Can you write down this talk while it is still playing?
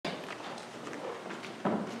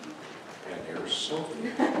Sophie.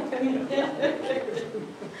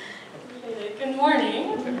 Good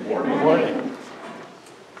morning. Good morning.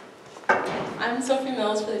 I'm Sophie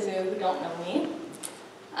Mills, for those of you who don't know me.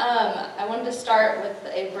 I wanted to start with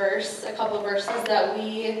a couple of verses that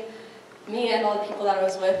me and all the people that I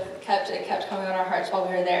was with kept coming on our hearts while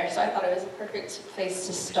we were there. So I thought it was a perfect place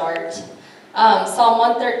to start. Psalm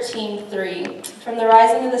 113:3. From the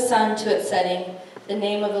rising of the sun to its setting, the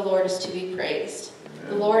name of the Lord is to be praised.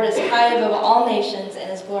 The Lord is high above all nations, and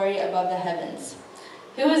his glory above the heavens.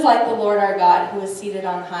 Who is like the Lord our God, who is seated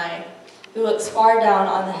on high, who looks far down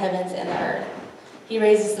on the heavens and the earth? He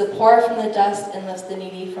raises the poor from the dust and lifts the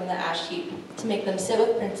needy from the ash heap, to make them sit with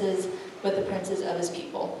the princes of his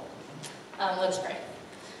people. Let's pray.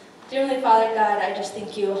 Dear Heavenly Father, God, I just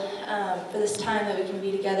thank you for this time that we can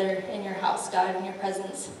be together in your house, God, in your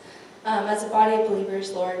presence. As a body of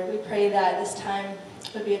believers, Lord, we pray that this time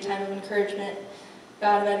would be a time of encouragement,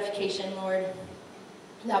 God, of edification, Lord,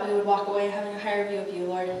 that we would walk away having a higher view of you,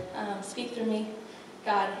 Lord. Speak through me,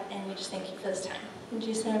 God, and we just thank you for this time. In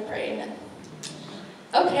Jesus' name I pray, amen.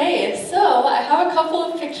 Okay, so I have a couple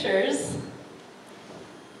of pictures.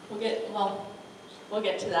 We'll get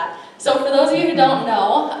to that. So for those of you who don't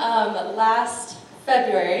know, last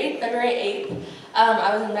February 8th,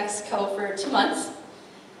 I was in Mexico for 2 months.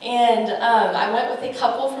 And I went with a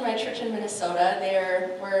couple from my church in Minnesota. They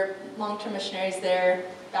were long-term missionaries there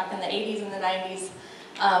back in the 80s and the 90s.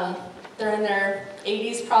 They're in their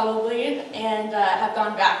 80s probably, and have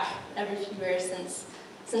gone back every few years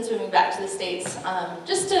since moving back to the States,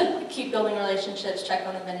 just to keep building relationships, check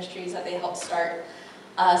on the ministries that they helped start,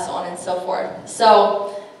 so on and so forth.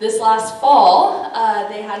 So this last fall,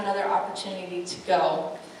 they had another opportunity to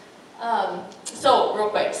go. So real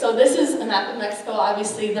quick, so this is a map of Mexico.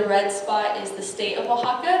 Obviously the red spot is the state of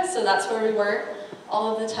Oaxaca, so that's where we were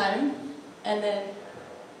all of the time. And then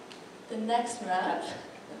the next map,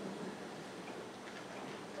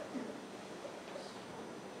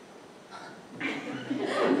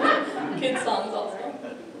 kids songs also.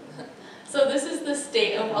 So this is the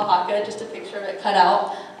state of Oaxaca, just a picture of it cut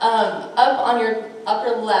out. Up on your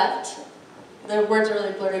upper left, the words are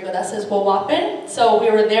really blurry, but that says Huahuapan. So we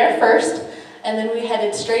were there first, and then we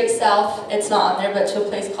headed straight south, it's not on there, but to a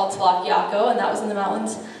place called Tlaquiaco, and that was in the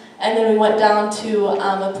mountains. And then we went down to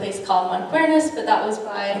a place called Mancuernas, but that was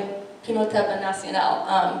by Pinotepa Nacional,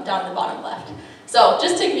 down the bottom left. So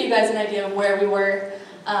just to give you guys an idea of where we were,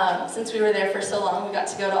 since we were there for so long, we got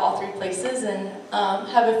to go to all 3 places and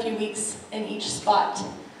have a few weeks in each spot.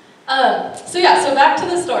 So back to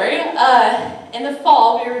the story. In the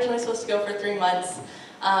fall, we were originally supposed to go for 3 months.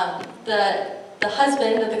 The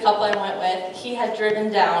husband of the couple I went with, he had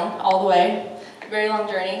driven down all the way, a very long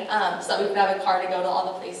journey, so that we could have a car to go to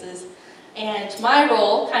all the places. And my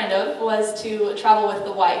role, kind of, was to travel with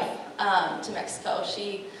the wife to Mexico.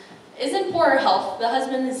 She is in poorer health. The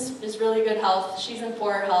husband is really good health. She's in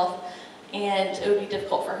poorer health, and it would be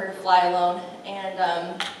difficult for her to fly alone.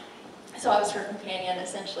 And so I was her companion,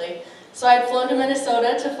 essentially. So I had flown to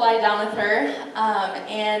Minnesota to fly down with her,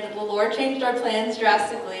 and the Lord changed our plans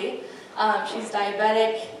drastically. She's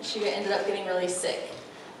diabetic. She ended up getting really sick.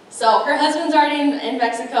 So her husband's already in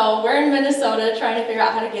Mexico. We're in Minnesota trying to figure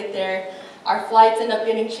out how to get there. Our flights end up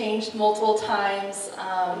getting changed multiple times.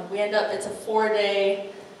 It's a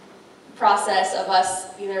 4-day process of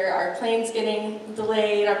us, either our planes getting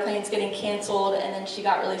delayed, our planes getting canceled, and then she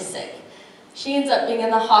got really sick. She ends up being in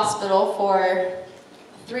the hospital for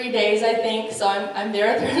 3 days, I think, so I'm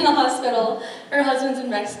there with her in the hospital. Her husband's in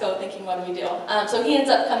Mexico thinking, what do we do? So he ends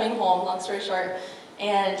up coming home, long story short,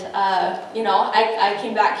 and I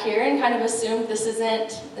came back here and kind of assumed this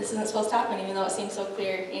isn't supposed to happen, even though it seems so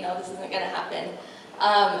clear, this isn't going to happen.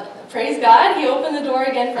 Praise God, he opened the door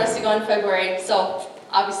again for us to go in February, so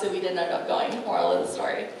obviously we didn't end up going, moral of the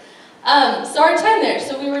story. So our time there,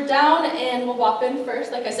 so we were down in Huahuapan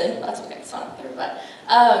first, like I said, that's okay, it's not up there, but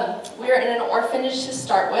we were in an orphanage to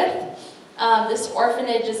start with. This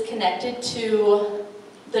orphanage is connected to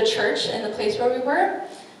the church and the place where we were,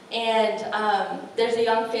 and there's a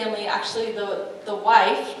young family, actually the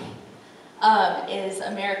wife is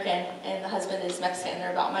American and the husband is Mexican,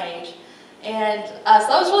 they're about my age. And so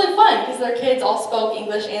that was really fun because their kids all spoke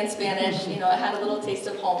English and Spanish, it had a little taste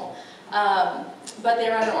of home. But they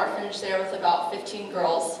run an orphanage there with about 15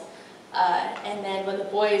 girls. And then when the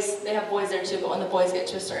boys, they have boys there too, but when the boys get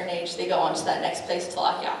to a certain age, they go on to that next place,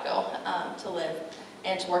 Tlaquiaco, to live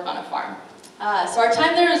and to work on a farm. So our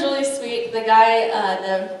time there was really sweet. The guy,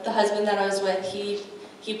 the husband that I was with,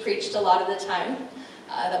 he preached a lot of the time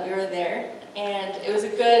that we were there. And it was a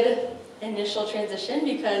good initial transition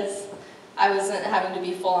because I wasn't having to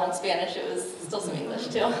be full on Spanish, it was still some English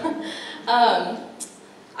too.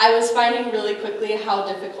 I was finding really quickly how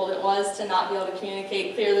difficult it was to not be able to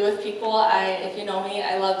communicate clearly with people. If you know me,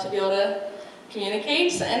 I love to be able to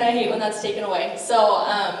communicate, and I hate when that's taken away. So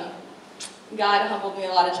God humbled me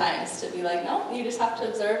a lot of times to be like, no, you just have to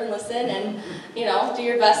observe and listen and, you know, do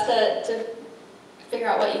your best to figure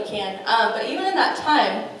out what you can. But even in that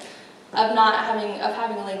time of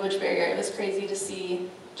having a language barrier, it was crazy to see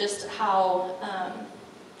just how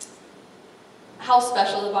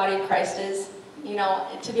special the body of Christ is. You know,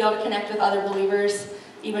 to be able to connect with other believers,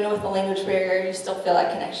 even with the language barrier, you still feel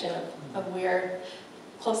that connection of we're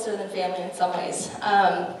closer than family in some ways.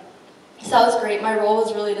 So that was great. My role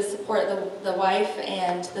was really to support the wife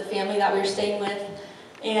and the family that we were staying with.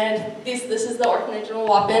 And this is the orphanage in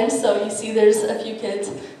Waupun, so you see there's a few kids.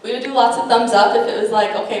 We would do lots of thumbs up if it was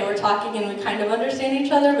like, okay, we're talking and we kind of understand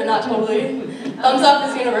each other, but not totally. Thumbs up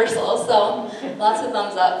is universal, so lots of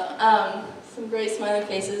thumbs up. Some great smiling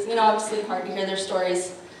faces. You know, obviously hard to hear their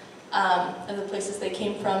stories of the places they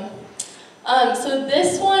came from. So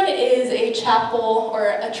this one is a chapel, or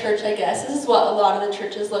a church, I guess. This is what a lot of the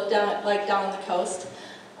churches look like down on the coast.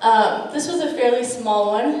 This was a fairly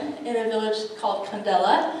small one in a village called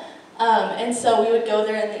Condella. And so we would go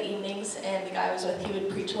there in the evenings, and the guy I was with, he would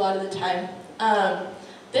preach a lot of the time.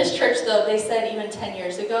 This church, though, they said even 10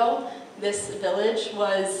 years ago, this village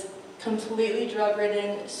was completely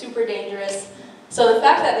drug-ridden, super dangerous. So the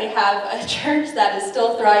fact that they have a church that is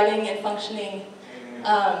still thriving and functioning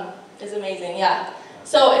is amazing, yeah.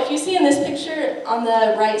 So if you see in this picture on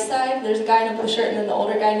the right side, there's a guy in a blue shirt and then the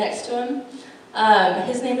older guy next to him.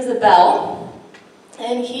 His name is Abel,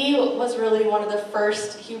 and he was really one of the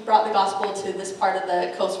first. He brought the gospel to this part of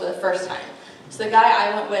the coast for the first time. So the guy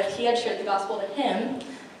I went with, he had shared the gospel to him,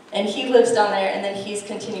 and he lives down there, and then he's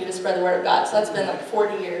continued to spread the word of God. So that's been like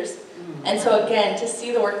 40 years. And so again, to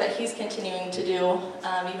see the work that he's continuing to do,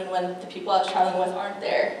 even when the people I was traveling with aren't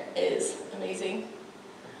there, is amazing.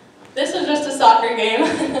 This was just a soccer game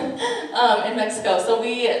in Mexico. So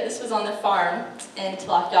this was on the farm in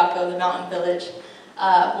Tlacyaco, the mountain village,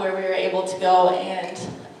 where we were able to go and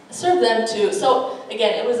serve them too. So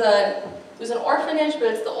again, it was an orphanage, but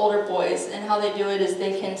it's the older boys, and how they do it is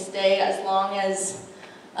they can stay as long as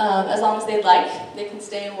they'd like. They can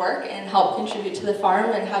stay and work and help contribute to the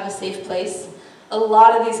farm and have a safe place. A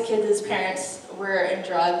lot of these kids' parents were in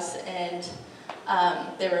drugs, and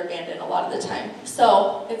they were abandoned a lot of the time.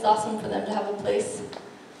 So it's awesome for them to have a place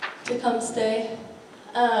to come stay.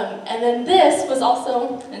 And then this was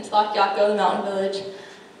also in Tlacyaco, the mountain village.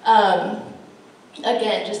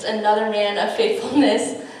 Again, just another man of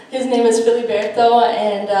faithfulness. His name is Filiberto,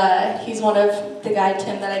 and he's one of the guy,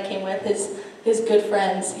 Tim, that I came with, his good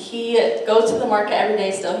friends. He goes to the market every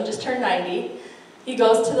day still. He just turned 90. He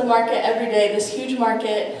goes to the market every day, this huge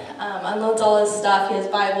market, unloads all his stuff. He has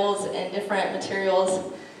Bibles and different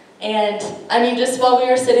materials. And I mean, just while we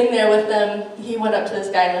were sitting there with them, he went up to this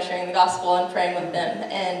guy and was sharing the gospel and praying with them.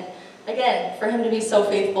 And again, for him to be so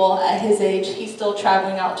faithful at his age, he's still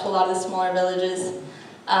traveling out to a lot of the smaller villages.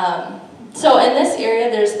 So in this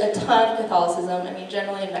area, there's a ton of Catholicism. I mean,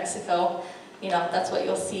 generally in Mexico, you know, that's what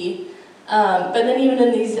you'll see. But then even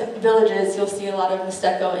in these villages, you'll see a lot of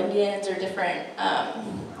Mixteco Indians or different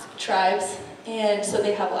tribes, and so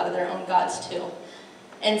they have a lot of their own gods too.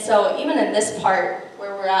 And so even in this part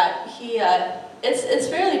where we're at, it's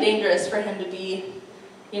fairly dangerous for him to be,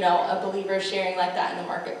 you know, a believer sharing like that in the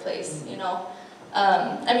marketplace, you know.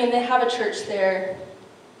 I mean, they have a church there,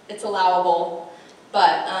 it's allowable,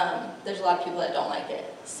 but there's a lot of people that don't like it.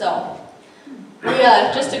 So,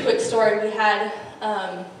 just a quick story, we had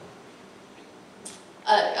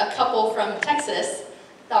a couple from Texas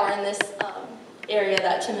that were in this area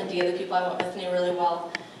that Tim and Dia, the people I went with, knew really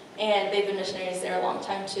well. And they've been missionaries there a long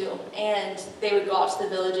time too. And they would go out to the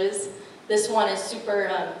villages. This one is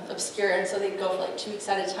super obscure, and so they'd go for like 2 weeks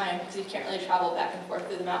at a time because you can't really travel back and forth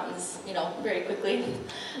through the mountains, you know, very quickly.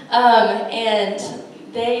 And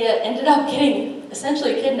they ended up getting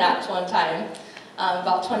essentially kidnapped one time,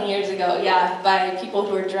 about 20 years ago, yeah, by people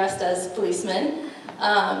who were dressed as policemen.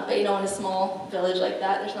 But you know, in a small village like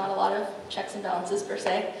that, there's not a lot of checks and balances per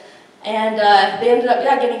se. And they ended up,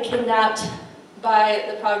 yeah, getting kidnapped. By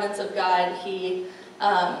the providence of God.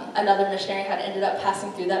 Another missionary had ended up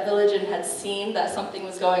passing through that village and had seen that something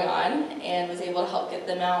was going on and was able to help get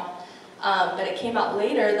them out. But it came out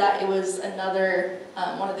later that it was another,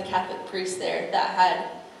 one of the Catholic priests there that had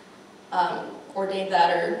ordained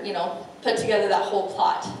that, or, you know, put together that whole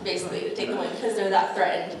plot, basically, to take them away because they're that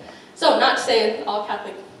threatened. So not to say all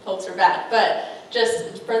Catholic folks are bad, but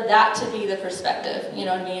just for that to be the perspective, you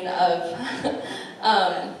know what I mean,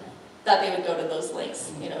 of that they would go to those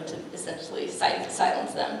lengths, to essentially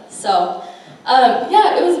silence them. So,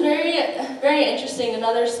 yeah, it was very, very interesting.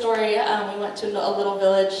 Another story, we went to a little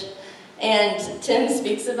village, and Tim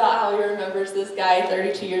speaks about how he remembers this guy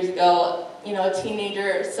 32 years ago, a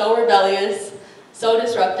teenager, so rebellious, so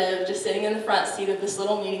disruptive, just sitting in the front seat of this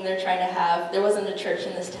little meeting they're trying to have. There wasn't a church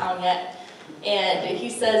in this town yet. And he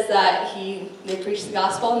says that they preached the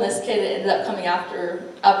gospel, and this kid ended up coming up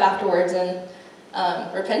afterwards and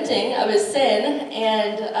repenting of his sin.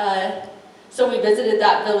 And so we visited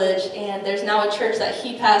that village, and there's now a church that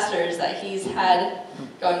he pastors that he's had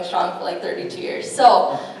going strong for like 32 years.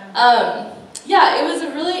 So yeah, it was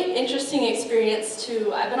a really interesting experience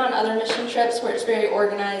too. I've been on other mission trips where it's very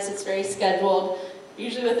organized, it's very scheduled,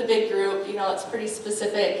 usually with a big group, it's pretty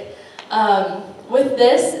specific. With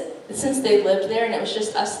this, since they lived there and it was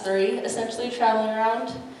just us three essentially traveling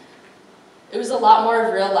around, it was a lot more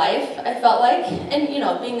of real life, I felt like. And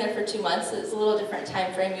being there for 2 months is a little different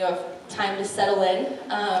time frame. You have time to settle in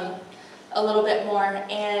a little bit more.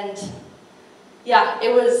 And yeah,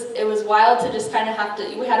 it was wild to just kind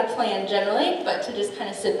of we had a plan generally, but to just kind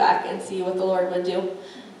of sit back and see what the Lord would do.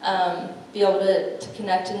 Be able to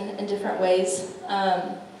connect in different ways.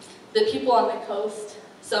 The people on the coast,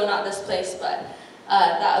 so not this place, but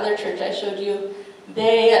that other church I showed you,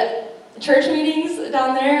 church meetings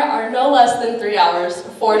down there are no less than 3 hours,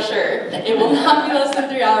 for sure. It will not be less than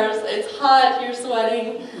 3 hours. It's hot, you're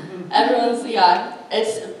sweating, everyone's,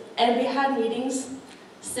 and we had meetings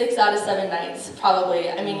 6 out of 7 nights, probably.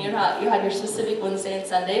 I mean, you had your specific Wednesday and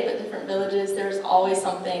Sunday, but different villages, there's always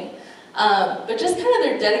something. But just kind of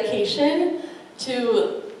their dedication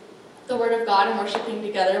to the Word of God and worshiping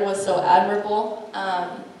together was so admirable.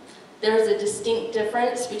 There was a distinct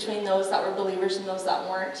difference between those that were believers and those that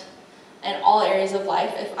weren't in all areas of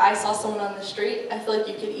life. If I saw someone on the street, I feel like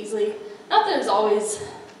you could easily, not that it was always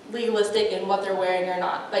legalistic in what they're wearing or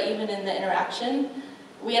not, but even in the interaction,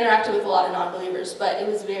 we interacted with a lot of non-believers, but it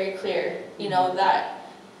was very clear, that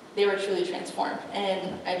they were truly transformed,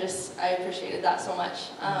 and I appreciated that so much.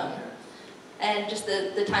 And just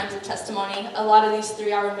the times of testimony, a lot of these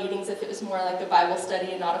 3-hour meetings, if it was more like a Bible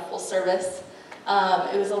study and not a full service,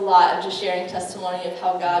 it was a lot of just sharing testimony of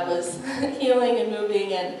how God was healing and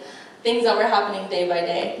moving and things that were happening day by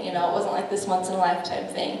day. It wasn't like this once-in-a-lifetime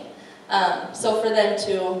thing. So for them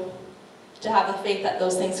to have the faith that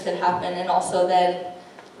those things could happen, and also then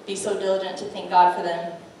be so diligent to thank God for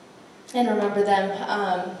them and remember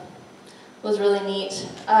them, was really neat.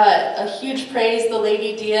 A huge praise, the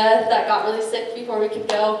lady Dia that got really sick before we could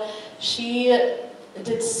go. She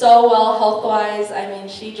did so well health-wise. I mean,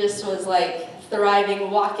 she just was like thriving,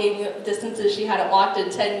 walking distances she hadn't walked in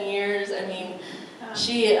 10 years. I mean,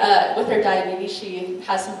 she, with her diabetes, she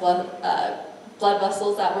has some blood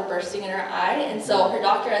vessels that were bursting in her eye, and so her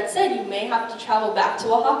doctor had said, you may have to travel back to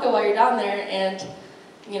Oaxaca while you're down there and,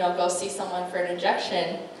 go see someone for an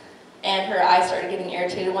injection. And her eye started getting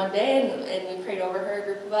irritated one day, and we prayed over her, a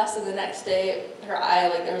group of us, and the next day, her eye,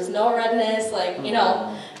 there was no redness,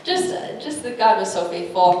 just that God was so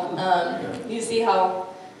faithful. You see how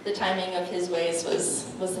the timing of His ways was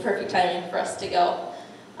the perfect timing for us to go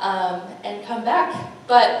and come back.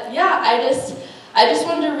 But yeah, I just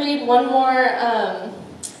wanted to read one more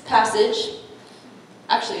passage.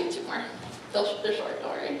 Actually, 2 more. They're short,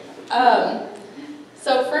 don't worry.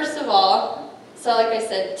 So first of all, like I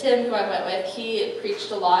said, Tim, who I went with, he preached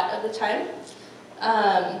a lot of the time.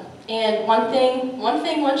 And one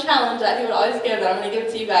challenge that he would always give, that I'm going to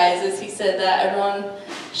give to you guys, is he said that everyone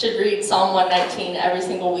should read Psalm 119 every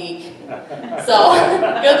single week. So,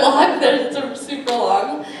 good luck, it's super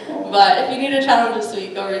long. But if you need a challenge this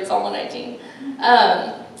week, go read Psalm 119.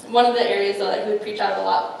 One of the areas though, that he would preach out of a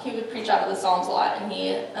lot, he would preach out of the Psalms a lot, and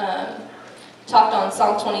he talked on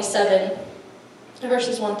Psalm 27,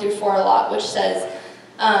 verses 1 through 4 a lot, which says,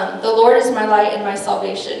 the Lord is my light and my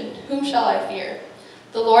salvation. Whom shall I fear?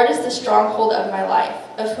 The Lord is the stronghold of my life.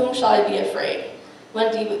 Of whom shall I be afraid?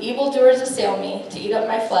 When evildoers assail me to eat up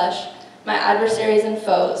my flesh, my adversaries and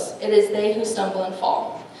foes, it is they who stumble and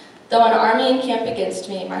fall. Though an army encamp against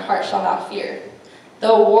me, my heart shall not fear.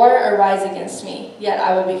 Though war arise against me, yet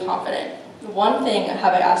I will be confident. One thing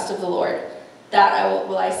have I asked of the Lord, that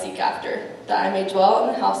will I seek after, that I may dwell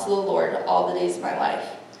in the house of the Lord all the days of my life.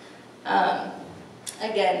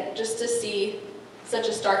 Again, just to see such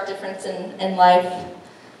a stark difference in life,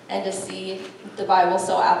 and to see the Bible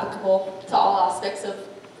so applicable to all aspects of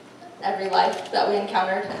every life that we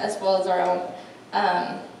encountered, as well as our own,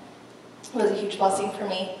 was a huge blessing for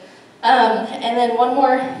me. And then one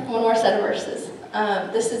more set of verses.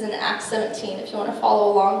 This is in Acts 17, if you want to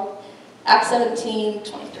follow along. Acts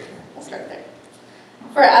 17:23. We'll start there.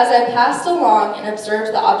 For as I passed along and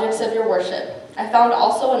observed the objects of your worship, I found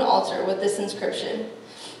also an altar with this inscription,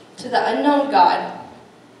 to the unknown God.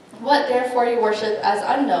 What therefore you worship as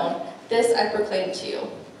unknown, this I proclaim to you.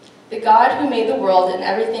 The God who made the world and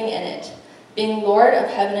everything in it, being Lord of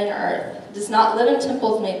heaven and earth, does not live in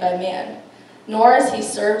temples made by man, nor is he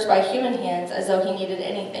served by human hands as though he needed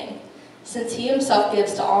anything, since he himself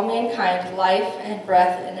gives to all mankind life and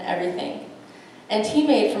breath and everything. And he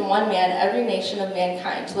made from one man every nation of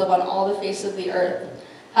mankind to live on all the face of the earth,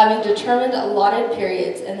 having determined allotted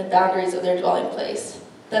periods and the boundaries of their dwelling place,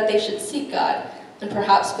 that they should seek God, and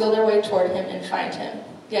perhaps feel their way toward him and find him.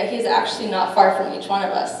 Yet he is actually not far from each one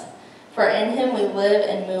of us. For in him we live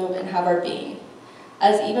and move and have our being.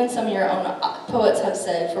 As even some of your own poets have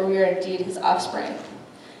said, for we are indeed his offspring.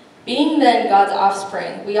 Being then God's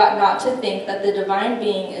offspring, we ought not to think that the divine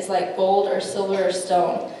being is like gold or silver or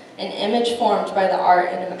stone, an image formed by the art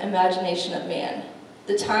and imagination of man.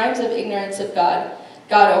 The times of ignorance of God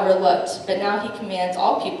overlooked, but now he commands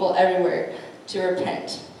all people everywhere to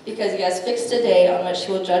repent, because he has fixed a day on which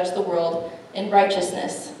he will judge the world in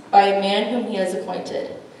righteousness by a man whom he has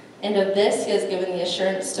appointed. And of this he has given the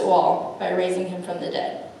assurance to all by raising him from the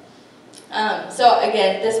dead. So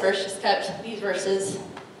again, this verse just kept these verses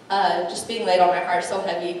just being laid on my heart so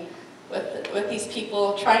heavy with these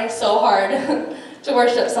people trying so hard to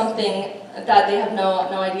worship something that they have no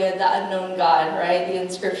idea, the unknown God, right? The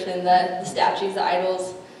inscription, the statues, the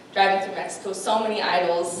idols, driving through Mexico, so many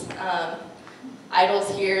idols.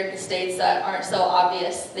 Idols here in the States that aren't so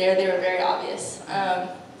obvious. There, they were very obvious.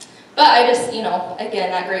 But I just,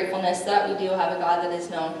 again, that gratefulness that we do have a God that is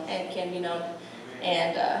known and can be known,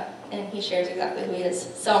 and he shares exactly who he is.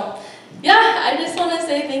 So, yeah, I just want to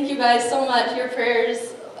say thank you guys so much. Your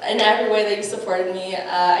prayers in every way that you supported me,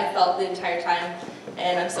 I felt the entire time,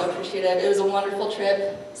 and I'm so appreciative. It was a wonderful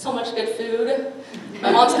trip, so much good food.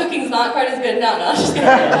 My mom's cooking's not quite as good now. No, I'm just kidding.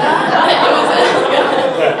 It was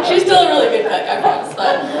good. She's still a really good cook, I promise.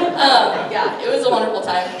 But yeah, it was a wonderful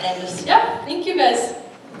time, and just, yeah, thank you guys.